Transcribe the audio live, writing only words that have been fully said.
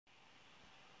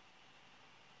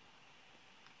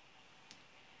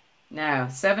Now,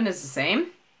 7 is the same.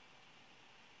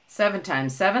 7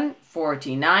 times 7,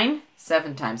 49.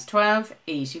 7 times 12,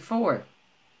 84.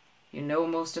 You know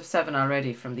most of 7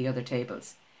 already from the other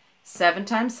tables. 7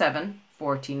 times 7,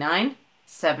 49.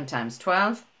 7 times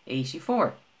 12,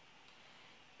 84.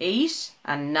 8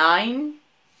 and 9,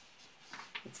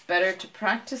 it's better to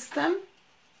practice them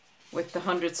with the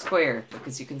 100 square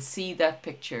because you can see that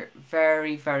picture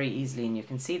very, very easily and you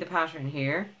can see the pattern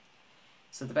here.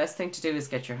 So the best thing to do is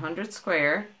get your 100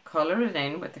 square, colour it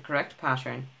in with the correct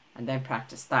pattern and then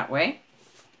practice that way.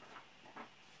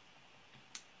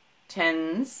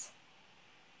 Tens,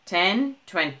 10,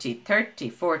 20, 30,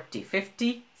 40,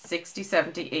 50, 60,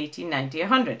 70, 80, 90,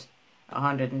 100.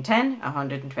 110,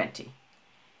 120.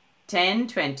 10,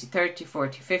 20, 30,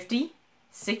 40, 50,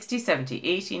 60, 70,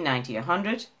 80, 90,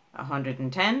 100,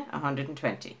 110,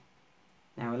 120.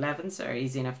 Now 11s are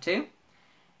easy enough too.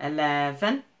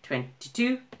 11,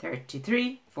 22,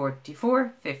 33,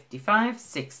 44, 55,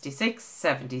 66,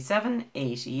 77,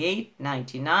 88,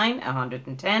 99,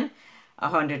 110,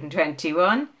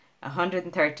 121,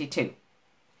 132.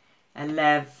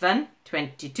 11,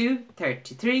 22,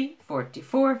 33,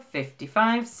 44,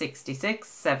 55, 66,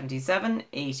 77,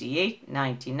 88,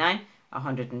 99,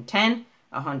 110,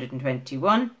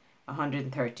 121,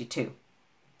 132.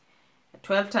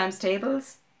 12 times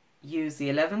tables, use the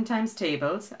 11 times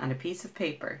tables and a piece of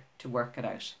paper to work it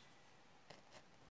out.